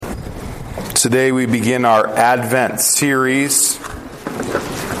Today we begin our Advent series.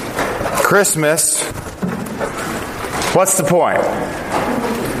 Christmas, what's the point?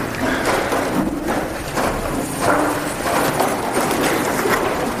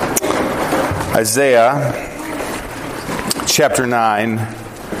 Isaiah chapter 9,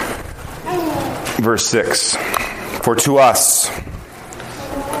 verse 6. For to us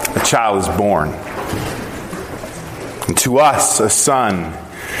a child is born, and to us a son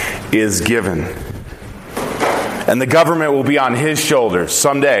is given. And the government will be on his shoulders.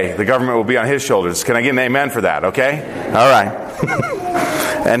 Someday, the government will be on his shoulders. Can I get an amen for that, okay? All right.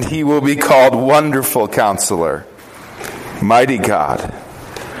 And he will be called Wonderful Counselor, Mighty God,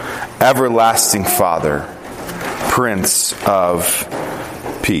 Everlasting Father, Prince of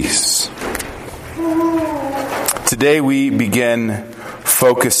Peace. Today we begin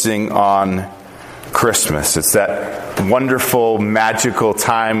focusing on Christmas. It's that wonderful, magical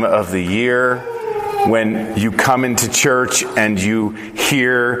time of the year when you come into church and you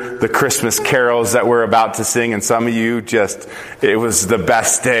hear the Christmas carols that we're about to sing, and some of you it was the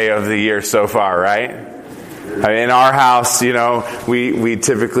best day of the year so far, right? In our house, we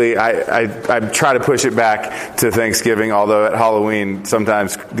typically, I try to push it back to Thanksgiving, although at Halloween,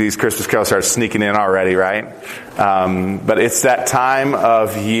 sometimes these Christmas carols start sneaking in already, right? But it's that time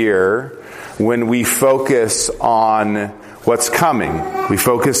of year when we focus on what's coming. We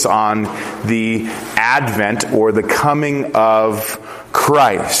focus on the advent or the coming of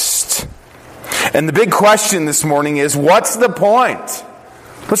Christ. And the big question this morning is, what's the point?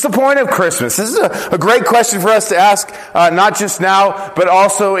 What's the point of Christmas? This is a great question for us to ask, not just now, but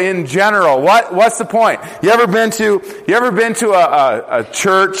also in general. What's the point? You ever been to a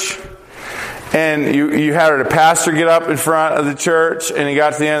church and you had a pastor get up in front of the church and he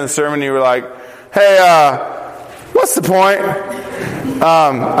got to the end of the sermon and you were like, hey, what's the point?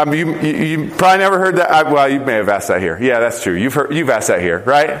 You probably never heard that. Well, you may have asked that here. Yeah, that's true. You've asked that here,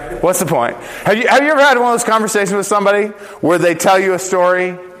 right? What's the point? Have you ever had one of those conversations with somebody where they tell you a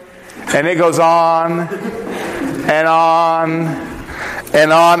story and it goes on and on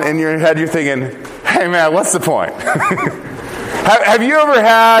and on, in your head you're thinking, hey man, what's the point? Have you ever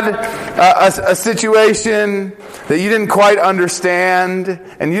had a situation that you didn't quite understand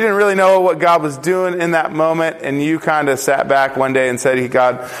and you didn't really know what God was doing in that moment, and you kind of sat back one day and said, hey,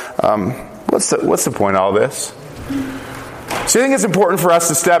 God, what's the point of all this? So I think it's important for us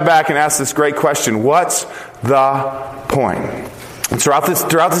to step back and ask this great question, what's the point? And throughout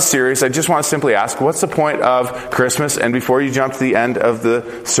this series, I just want to simply ask, what's the point of Christmas? And before you jump to the end of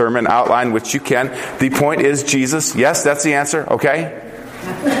the sermon outline, which you can, the point is Jesus. Yes, that's the answer, okay?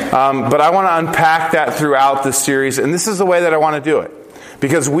 But I want to unpack that throughout the series, and this is the way that I want to do it.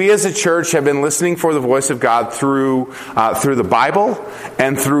 Because we as a church have been listening for the voice of God through the Bible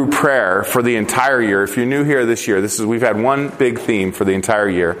and through prayer for the entire year. If you're new here this year, we've had one big theme for the entire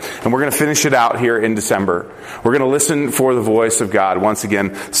year, and we're going to finish it out here in December. We're going to listen for the voice of God once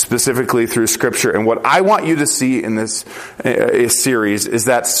again, specifically through Scripture. And what I want you to see in this series is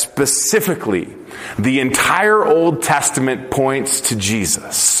that specifically the entire Old Testament points to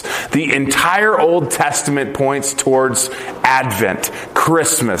Jesus. The entire Old Testament points towards Advent,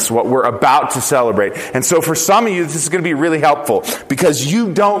 Christmas, what we're about to celebrate. And so for some of you, this is going to be really helpful because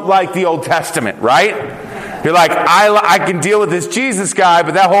you don't like the Old Testament, right? You're like, I can deal with this Jesus guy,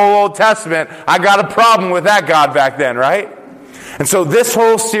 but that whole Old Testament, I got a problem with that God back then, right? And so this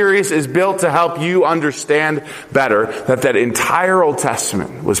whole series is built to help you understand better that entire Old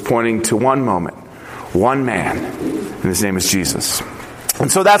Testament was pointing to one moment, one man, and his name is Jesus.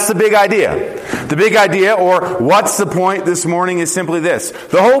 And so that's the big idea. The big idea, or what's the point this morning, is simply this.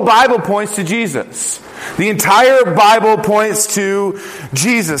 The whole Bible points to Jesus. The entire Bible points to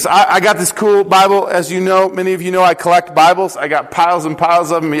Jesus. I got this cool Bible. As you know, many of you know I collect Bibles. I got piles and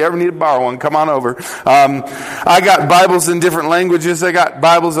piles of them. If you ever need to borrow one, come on over. I got Bibles in different languages. I got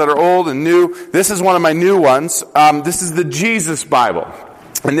Bibles that are old and new. This is one of my new ones. This is the Jesus Bible.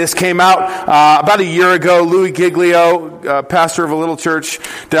 And this came out about a year ago. Louis Giglio, pastor of a little church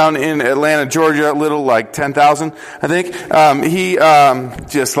down in Atlanta, Georgia, little like 10,000, I think. He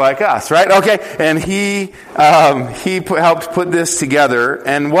just like us, right? Okay, and he helped put this together.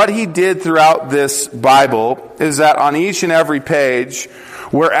 And what he did throughout this Bible is that on each and every page,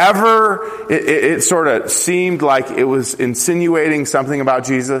 wherever it sort of seemed like it was insinuating something about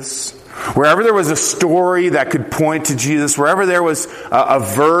Jesus, Wherever there was a story that could point to Jesus, wherever there was a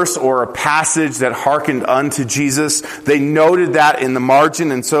verse or a passage that hearkened unto Jesus, they noted that in the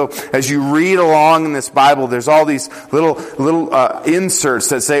margin. And so as you read along in this Bible, there's all these little inserts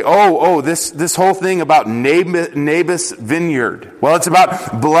that say, this whole thing about Naboth's vineyard. Well, it's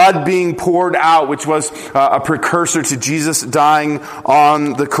about blood being poured out, which was a precursor to Jesus dying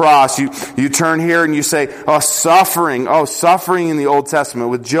on the cross. You turn here and you say, suffering in the Old Testament.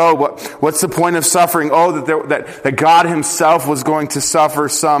 With Job, what's the point of suffering? That God himself was going to suffer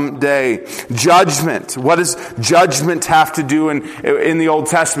someday. Judgment. What does judgment have to do in the Old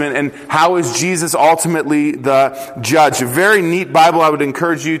Testament? And how is Jesus ultimately the judge? A very neat Bible. I would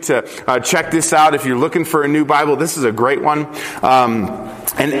encourage you to check this out. If you're looking for a new Bible, this is a great one.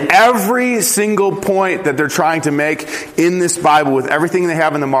 And every single point that they're trying to make in this Bible, with everything they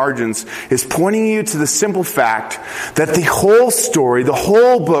have in the margins, is pointing you to the simple fact that the whole story, the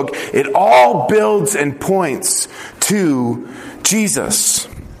whole book, it all builds and points to Jesus.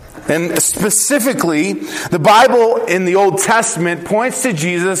 And specifically, the Bible in the Old Testament points to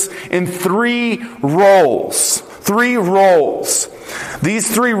Jesus in three roles. Three roles.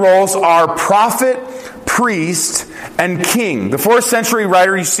 These three roles are prophet, priest, and king. The 4th century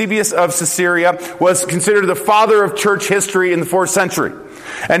writer Eusebius of Caesarea was considered the father of church history in the 4th century.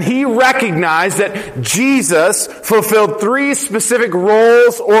 And he recognized that Jesus fulfilled three specific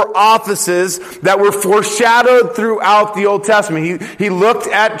roles or offices that were foreshadowed throughout the Old Testament. He looked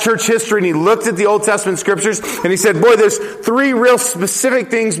at church history and he looked at the Old Testament scriptures and he said, there's three real specific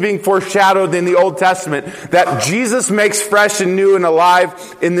things being foreshadowed in the Old Testament that Jesus makes fresh and new and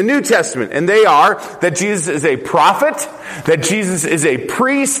alive in the New Testament. And they are that Jesus is a prophet, that Jesus is a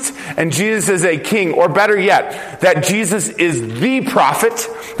priest, and Jesus is a king. Or better yet, that Jesus is the prophet,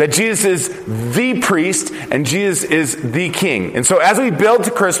 that Jesus is the priest, and Jesus is the king. And so as we build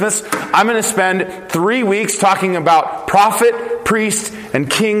to Christmas, I'm going to spend 3 weeks talking about prophet, priest, and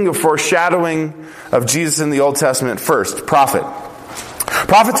king, the foreshadowing of Jesus in the Old Testament. First, prophet.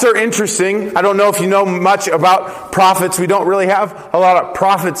 Prophets are interesting. I don't know if you know much about prophets. We don't really have a lot of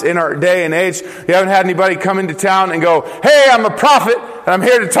prophets in our day and age. You haven't had anybody come into town and go, "Hey, I'm a prophet, and I'm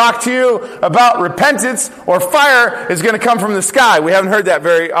here to talk to you about repentance, or fire is going to come from the sky." We haven't heard that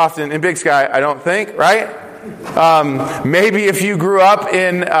very often in Big Sky, I don't think, right? Maybe if you grew up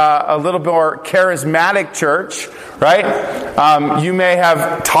in a little more charismatic church, right? You may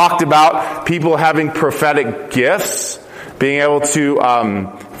have talked about people having prophetic gifts, being able to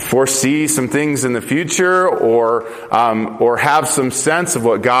foresee some things in the future, or have some sense of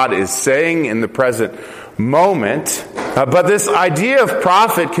what God is saying in the present moment. But this idea of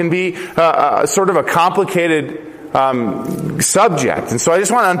prophet can be sort of a complicated subject. And so I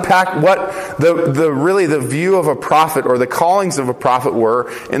just want to unpack what the view of a prophet, or the callings of a prophet,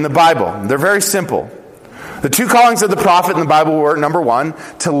 were in the Bible. They're very simple. The two callings of the prophet in the Bible were, number one,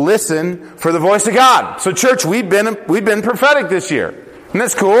 to listen for the voice of God. So church, we've been prophetic this year. Isn't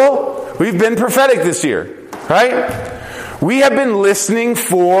this cool? We've been prophetic this year, right? We have been listening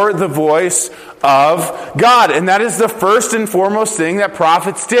for the voice of God. And that is the first and foremost thing that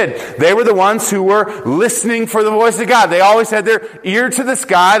prophets did. They were the ones who were listening for the voice of God. They always had their ear to the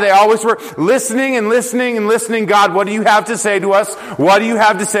sky. They always were listening and listening and listening. God, what do you have to say to us? What do you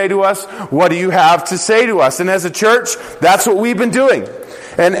have to say to us? What do you have to say to us? And as a church, that's what we've been doing.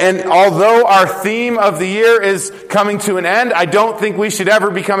 And although our theme of the year is coming to an end, I don't think we should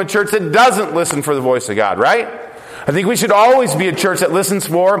ever become a church that doesn't listen for the voice of God, right? I think we should always be a church that listens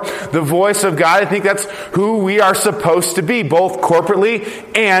for the voice of God. I think that's who we are supposed to be, both corporately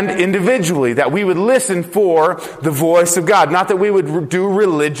and individually, that we would listen for the voice of God. Not that we would do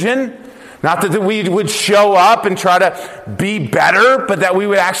religion, not that we would show up and try to be better, but that we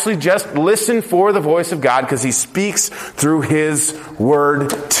would actually just listen for the voice of God, because He speaks through His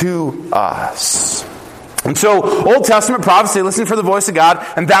Word to us. And so, Old Testament prophets, they listened for the voice of God,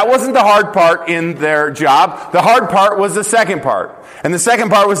 and that wasn't the hard part in their job. The hard part was the second part. And the second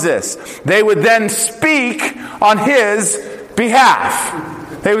part was this: they would then speak on His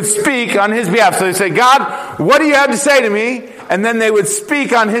behalf. They would speak on His behalf. So they'd say, "God, what do you have to say to me?" And then they would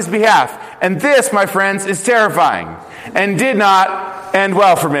speak on His behalf. And this, my friends, is terrifying, and did not end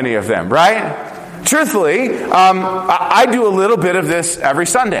well for many of them, right? Truthfully, I do a little bit of this every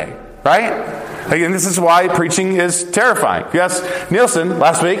Sunday, right? Again, this is why preaching is terrifying. Yes, Nielsen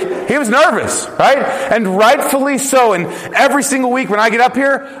last week, he was nervous, right? And rightfully so. And every single week when I get up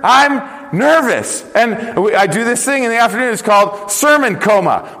here, I'm nervous. And I do this thing in the afternoon. It's called sermon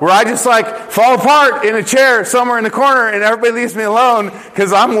coma, where I just fall apart in a chair somewhere in the corner, and everybody leaves me alone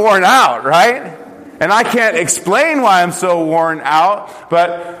because I'm worn out, right? And I can't explain why I'm so worn out,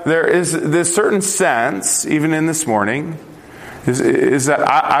 but there is this certain sense, even in this morning, is that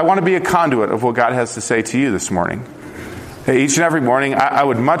I want to be a conduit of what God has to say to you this morning. Each and every morning, I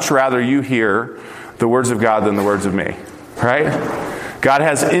would much rather you hear the words of God than the words of me, right? God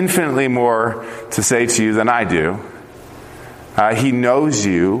has infinitely more to say to you than I do. He knows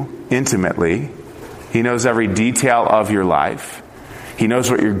you intimately. He knows every detail of your life. He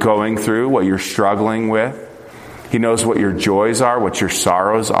knows what you're going through, what you're struggling with. He knows what your joys are, what your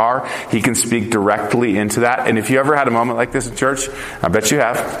sorrows are. He can speak directly into that. And if you ever had a moment like this in church, I bet you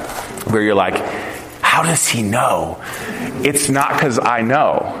have, where you're like, how does he know? It's not because I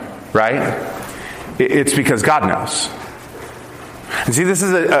know, right? It's because God knows. And see, this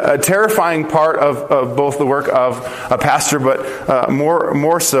is a terrifying part of both the work of a pastor, but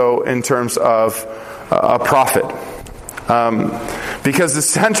more so in terms of a prophet. Because the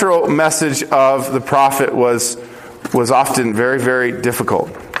central message of the prophet was often very, very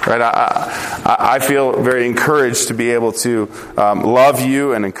difficult. Right? I feel very encouraged to be able to love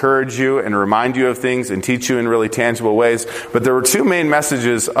you and encourage you and remind you of things and teach you in really tangible ways. But there were two main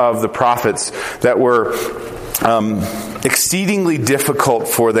messages of the prophets that were exceedingly difficult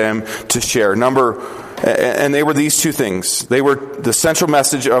for them to share. And they were these two things. The central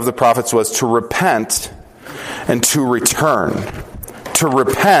message of the prophets was to repent and to return. To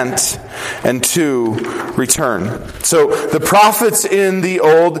repent and to return. So the prophets in the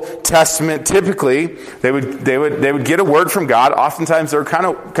Old Testament, typically they would get a word from God. Oftentimes they're kind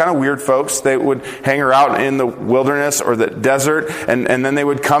of weird folks. They would hang out in the wilderness or the desert, and then they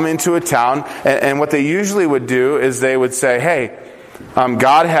would come into a town. And what they usually would do is they would say, "Hey,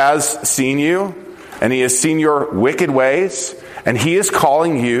 God has seen you, and He has seen your wicked ways, and He is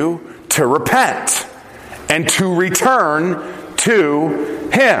calling you to repent and to return to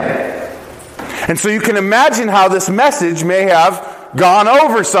Him." And so you can imagine how this message may have gone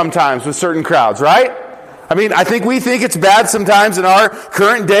over sometimes with certain crowds, right? I mean, I think we think it's bad sometimes in our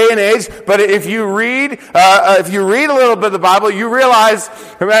current day and age, but if you read a little bit of the Bible, you realize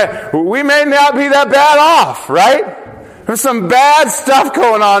we may not be that bad off, right? There's some bad stuff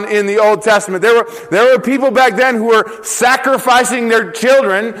going on in the Old Testament. There were people back then who were sacrificing their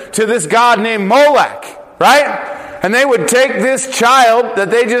children to this god named Molech, right? And they would take this child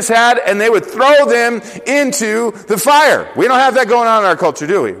that they just had and they would throw them into the fire. We don't have that going on in our culture,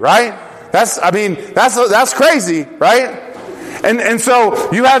 do we? Right? That's crazy, right? And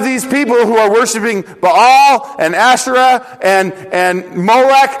so you have these people who are worshiping Baal and Asherah and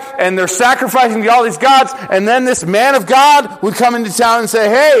Molech, and they're sacrificing to all these gods. And then this man of God would come into town and say,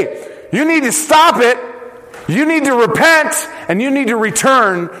 "Hey, you need to stop it. You need to repent, and you need to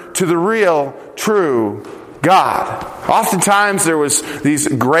return to the real, true God." Oftentimes there was these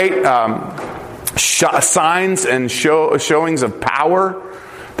great signs and showings of power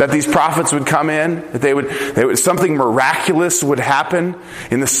that these prophets would come in. That they would something miraculous would happen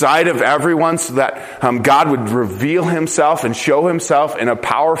in the sight of everyone, so that God would reveal Himself and show Himself in a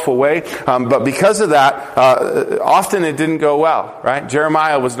powerful way. But because of that, often it didn't go well. Right?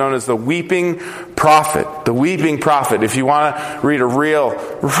 Jeremiah was known as the weeping prophet. The weeping prophet. If you want to read a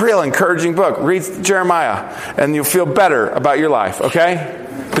real encouraging book, read Jeremiah, and you'll feel better about your life. Okay?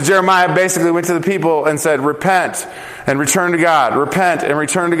 But Jeremiah basically went to the people and said, "Repent and return to God. Repent and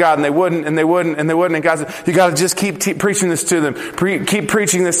return to God." And they wouldn't, and they wouldn't, and they wouldn't. And God said, "You got to just keep preaching this to them. Keep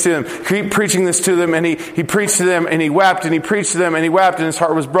preaching this to them. Keep preaching this to them." And he preached to them, and he wept, and he preached to them, and he wept, and his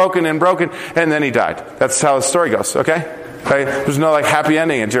heart was broken, and then he died. That's how the story goes, okay? There's no happy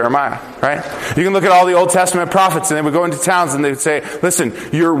ending in Jeremiah, right? You can look at all the Old Testament prophets, and they would go into towns and they would say, "Listen,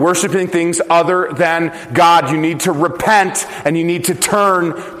 you're worshiping things other than God. You need to repent and you need to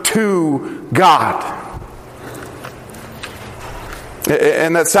turn to God."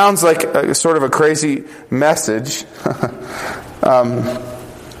 And that sounds like a sort of a crazy message,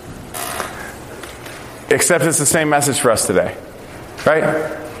 except it's the same message for us today, right?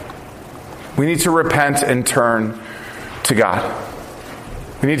 We need to repent and turn to God.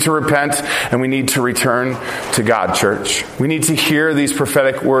 We need to repent and we need to return to God, church. We need to hear these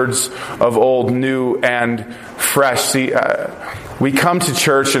prophetic words of old, new and fresh. See, we come to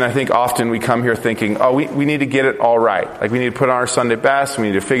church, and I think often we come here thinking, we need to get it all right. We need to put on our Sunday best. We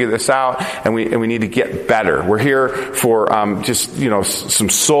need to figure this out, and we need to get better. We're here for some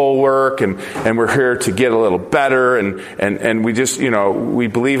soul work, and we're here to get a little better, and we just we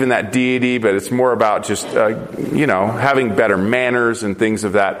believe in that deity, but it's more about just having better manners and things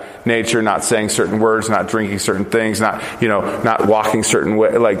of that nature. Not saying certain words, not drinking certain things, not walking certain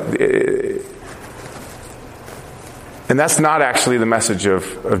way. And that's not actually the message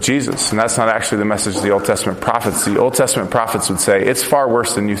of Jesus. And that's not actually the message of the Old Testament prophets. The Old Testament prophets would say, it's far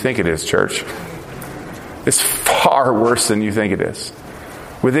worse than you think it is, church. It's far worse than you think it is.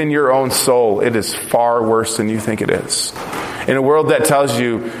 Within your own soul, it is far worse than you think it is. In a world that tells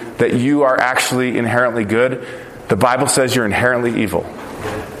you that you are actually inherently good, the Bible says you're inherently evil.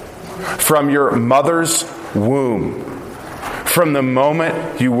 From your mother's womb, from the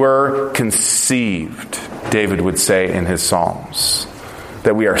moment you were conceived, David would say in his Psalms,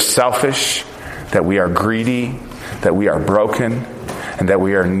 that we are selfish, that we are greedy, that we are broken, and that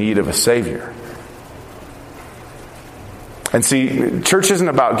we are in need of a Savior. And see, church isn't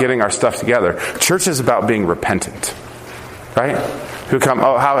about getting our stuff together. Church is about being repentant. Right? Who come,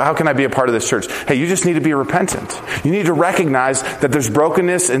 how can I be a part of this church? Hey, you just need to be repentant. You need to recognize that there's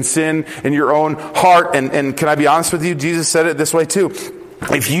brokenness and sin in your own heart. And can I be honest with you? Jesus said it this way too.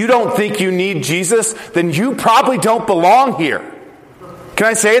 If you don't think you need Jesus, then you probably don't belong here. Can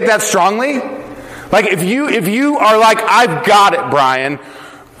I say it that strongly? Like if you are like, I've got it, Brian,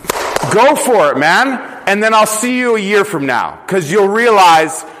 go for it, man. And then I'll see you a year from now. Because you'll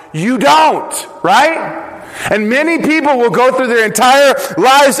realize you don't, right? And many people will go through their entire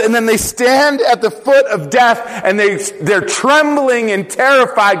lives and then they stand at the foot of death and they're trembling and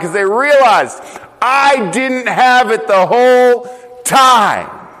terrified because they realize, I didn't have it the whole time.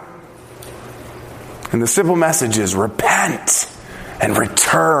 And the simple message is repent and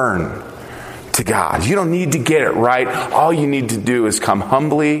return to God. You don't need to get it right. All you need to do is come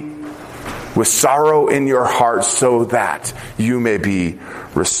humbly with sorrow in your heart so that you may be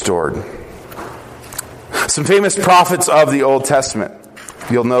restored. Some famous prophets of the Old Testament.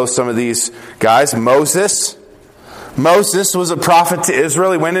 You'll know some of these guys. Moses. Moses was a prophet to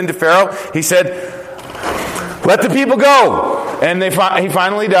Israel. He went into Pharaoh. He said, let the people go. And he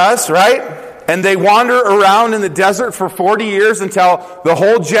finally does, right? And they wander around in the desert for 40 years until the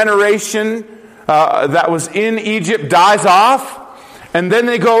whole generation that was in Egypt dies off. And then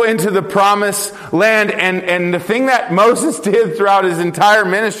they go into the promised land. And the thing that Moses did throughout his entire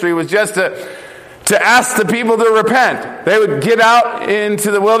ministry was just to ask the people to repent. They would get out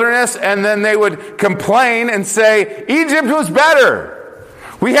into the wilderness and then they would complain and say, Egypt was better.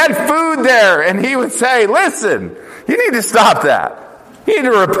 We had food there. And he would say, listen, you need to stop that. You need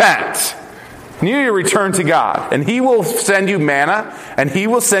to repent. You need to return to God. And He will send you manna and He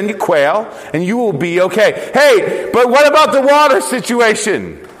will send you quail and you will be okay. Hey, but what about the water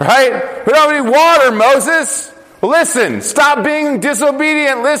situation? Right? We don't need water, Moses. Listen, stop being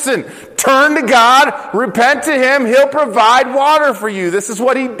disobedient. Listen, turn to God, repent to Him. He'll provide water for you. This is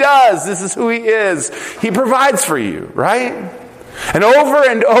what He does. This is who He is. He provides for you, right? And over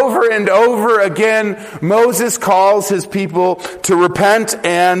and over and over again, Moses calls his people to repent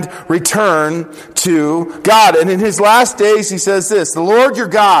and return to God. And in his last days, he says this, the Lord your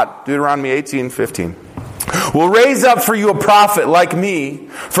God, Deuteronomy 18:15, will raise up for you a prophet like me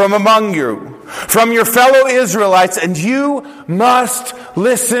from among you, from your fellow Israelites, and you must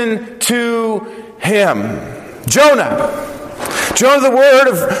listen to him. Jonah,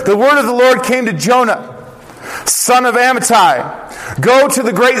 the word of the Lord came to Jonah, son of Amittai. Go to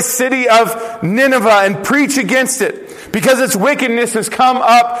the great city of Nineveh and preach against it, because its wickedness has come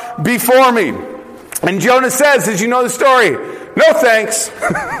up before me. And Jonah says, as you know the story, no thanks,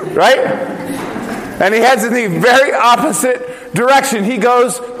 right? And he heads in the very opposite direction. He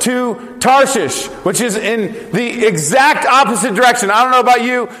goes to Tarshish, which is in the exact opposite direction. I don't know about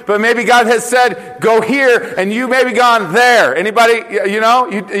you, but maybe God has said, go here, and you maybe gone there. Anybody, you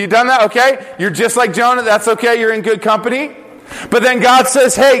done that? Okay? You're just like Jonah. That's okay. You're in good company. But then God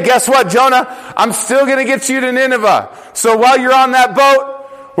says, hey, guess what, Jonah? I'm still going to get you to Nineveh. So while you're on that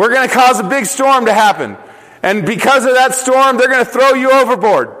boat, we're going to cause a big storm to happen. And because of that storm, they're going to throw you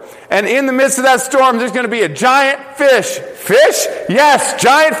overboard. And in the midst of that storm, there's going to be a giant fish. Fish? Yes,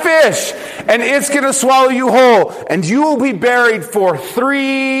 giant fish. And it's going to swallow you whole. And you will be buried for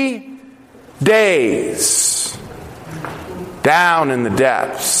 3 days. Down in the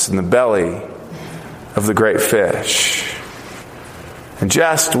depths, in the belly of the great fish. And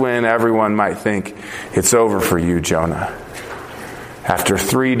just when everyone might think it's over for you, Jonah, after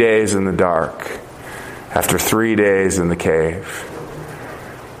 3 days in the dark, after 3 days in the cave,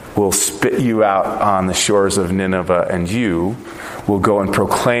 we'll spit you out on the shores of Nineveh, and you will go and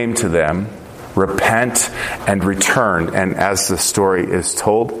proclaim to them, repent and return. And as the story is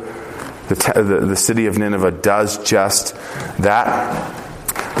told, the city of Nineveh does just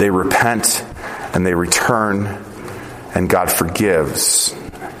that. They repent and they return, and God forgives.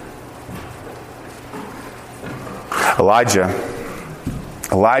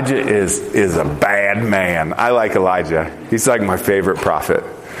 Elijah is a bad man. I like Elijah. He's like my favorite prophet.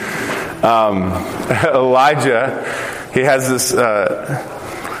 Elijah, he has this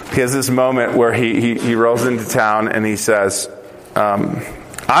moment where he rolls into town and he says,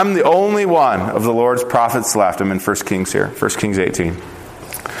 I'm the only one of the Lord's prophets left. I'm in 1 Kings here, 1 Kings 18.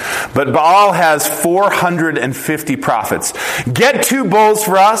 But Baal has 450 prophets. Get 2 bulls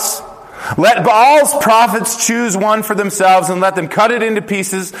for us. Let Baal's prophets choose one for themselves and let them cut it into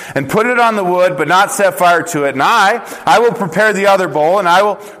pieces and put it on the wood, but not set fire to it. And I will prepare the other bull and I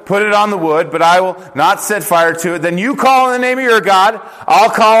will put it on the wood, but I will not set fire to it. Then you call on the name of your God. I'll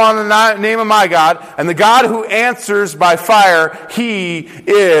call on the name of my God. And the God who answers by fire, he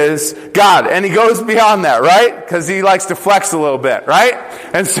is God. And he goes beyond that, right? Because he likes to flex a little bit, right?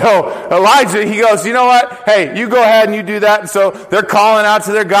 And so Elijah, he goes, you know what? Hey, you go ahead and you do that. And so they're calling out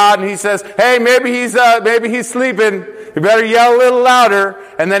to their God and he says, hey, maybe he's sleeping. You better yell a little louder.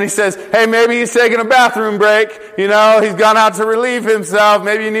 And then he says, hey, maybe he's taking a bathroom break. You know, he's gone out to relieve himself.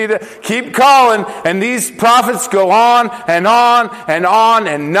 Maybe you need to keep calling. And these prophets go on and on and on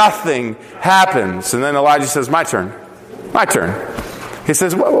and nothing happens. And then Elijah says, my turn. My turn. He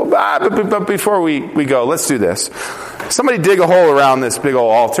says, but before we go, let's do this. Somebody dig a hole around this big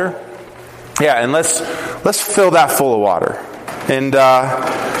old altar. Yeah, and let's fill that full of water. And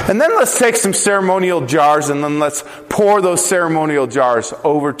then let's take some ceremonial jars and then let's pour those ceremonial jars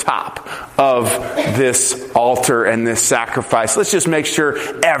over top of this altar and this sacrifice. Let's just make sure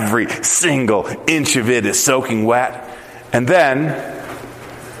every single inch of it is soaking wet. And then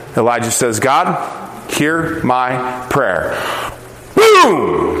Elijah says, God, hear my prayer.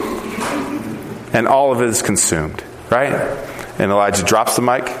 Boom! And all of it is consumed, right? And Elijah drops the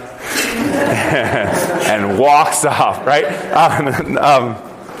mic and walks off, right?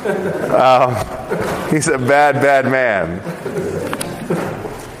 He's a bad man.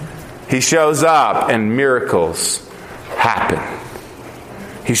 He shows up and miracles happen.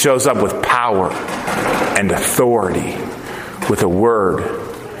 He shows up with power and authority, with a word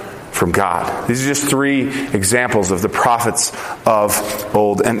from God. These are just 3 examples of the prophets of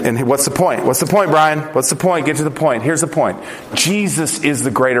old. And what's the point? What's the point, Brian? What's the point? Get to the point. Here's the point. Jesus is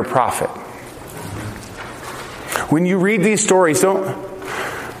the greater prophet. When you read these stories, I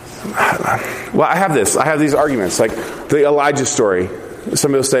have these arguments, like the Elijah story.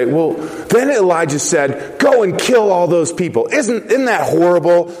 Somebody will say, well, then Elijah said, go and kill all those people. Isn't that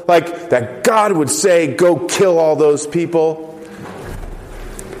horrible? Like that God would say, go kill all those people.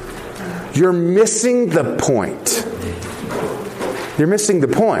 You're missing the point. You're missing the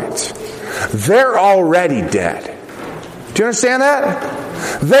point. They're already dead. Do you understand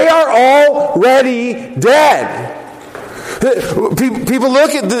that? They are already dead. People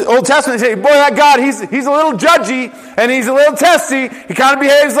look at the Old Testament and say, boy, that God, he's a little judgy and he's a little testy. He kind of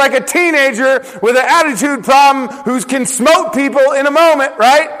behaves like a teenager with an attitude problem who can smote people in a moment,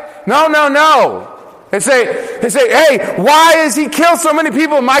 right? No. They say, hey, why does he kill so many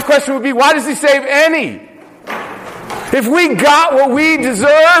people? My question would be, why does he save any? If we got what we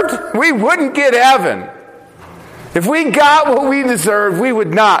deserved, we wouldn't get heaven. If we got what we deserved, we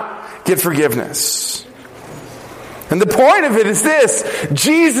would not get forgiveness. And the point of it is this: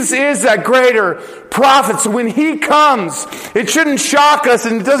 Jesus is that greater prophet. So when he comes, it shouldn't shock us,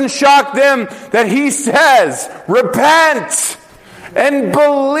 and it doesn't shock them that he says, repent and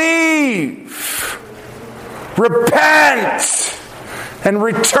believe. Repent and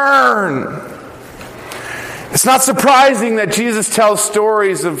return. It's not surprising that Jesus tells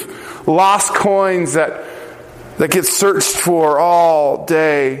stories of lost coins that get searched for all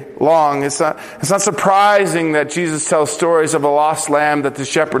day long. It's not surprising that Jesus tells stories of a lost lamb that the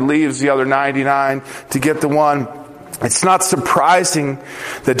shepherd leaves the other 99 to get the one. It's not surprising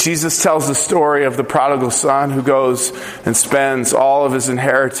that Jesus tells the story of the prodigal son who goes and spends all of his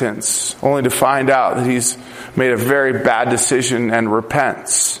inheritance only to find out that he's made a very bad decision and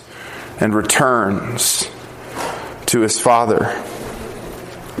repents and returns to his father.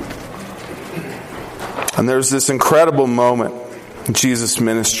 And there's this incredible moment in Jesus'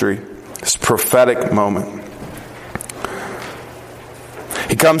 ministry, this prophetic moment.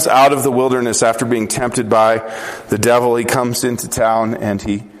 He comes out of the wilderness after being tempted by the devil. He comes into town and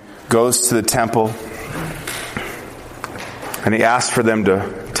he goes to the temple and he asks for them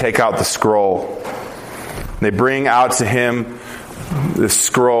to take out the scroll. They bring out to him the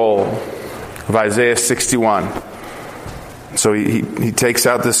scroll of Isaiah 61. So he takes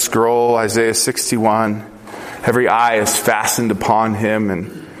out this scroll, Isaiah 61. Every eye is fastened upon him,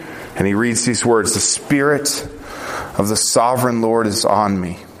 and he reads these words: the Spirit of the sovereign Lord is on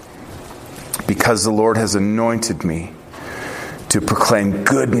me, because the Lord has anointed me to proclaim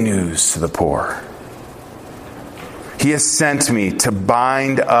good news to the poor. He has sent me to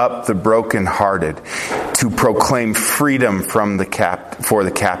bind up the brokenhearted, to proclaim freedom for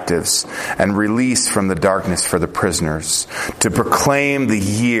the captives, and release from the darkness for the prisoners, to proclaim the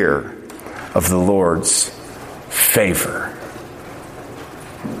year of the Lord's favor.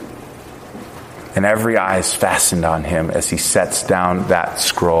 And every eye is fastened on him as he sets down that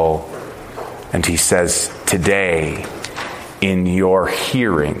scroll. And he says, today, in your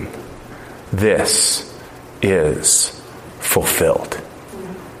hearing, this is fulfilled.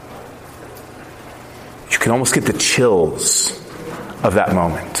 You can almost get the chills of that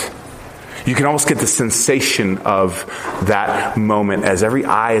moment. You can almost get the sensation of that moment as every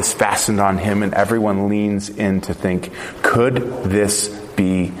eye is fastened on him and everyone leans in to think, could this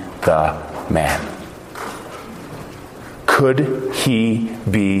be the man? Could he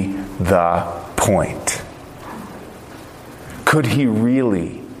be the point? Could he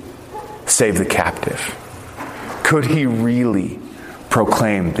really save the captive? Could he really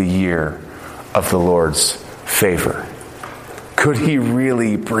proclaim the year of the Lord's favor? Could he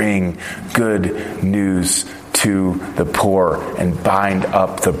really bring good news to the poor and bind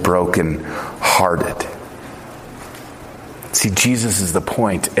up the broken-hearted? See, Jesus is the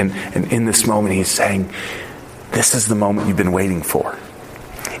point, and in this moment he's saying, this is the moment you've been waiting for.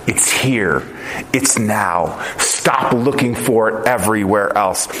 It's here. It's now. Stop looking for it everywhere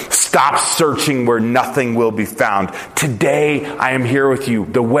else. Stop searching where nothing will be found. Today, I am here with you,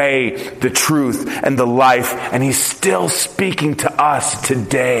 the way, the truth, and the life. And he's still speaking to us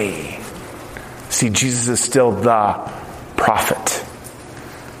today. See, Jesus is still the prophet.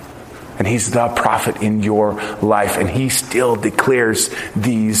 And he's the prophet in your life. And he still declares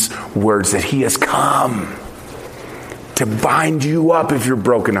these words that he has come to bind you up if you're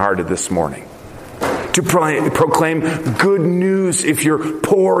brokenhearted this morning. To proclaim good news if you're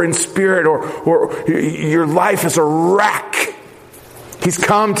poor in spirit or your life is a wreck. He's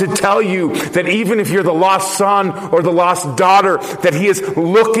come to tell you that even if you're the lost son or the lost daughter, that he is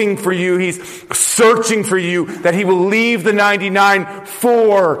looking for you. He's searching for you. That he will leave the 99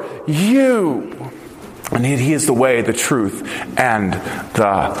 for you. And he is the way, the truth, and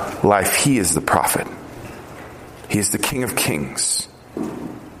the life. He is the prophet. He is the King of Kings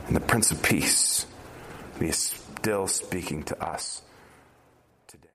and the Prince of Peace. He is still speaking to us